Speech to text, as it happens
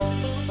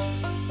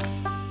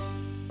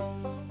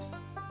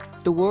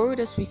The world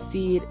as we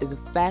see it is a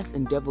fast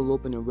and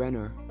developing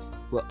arena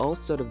where all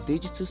sort of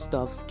digital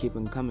stuffs keep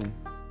on coming.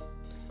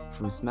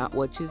 From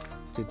smartwatches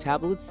to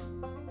tablets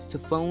to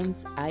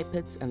phones,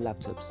 iPads and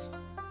laptops.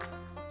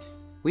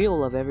 We all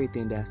love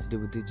everything that has to do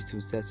with digital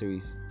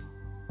accessories.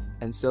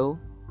 And so,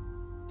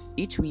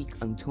 each week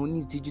on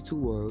Tony's Digital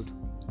World,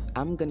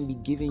 I'm going to be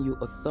giving you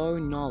a thorough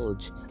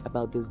knowledge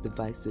about these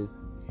devices,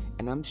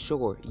 and I'm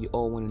sure you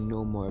all want to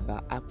know more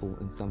about Apple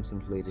and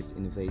Samsung's latest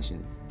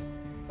innovations.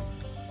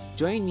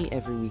 Join me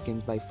every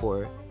weekend by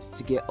 4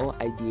 to get all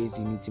ideas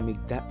you need to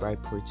make that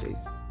right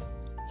purchase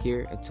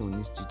here at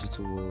Tony's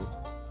Digital World.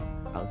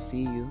 I'll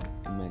see you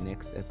in my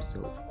next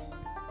episode.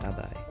 Bye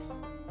bye.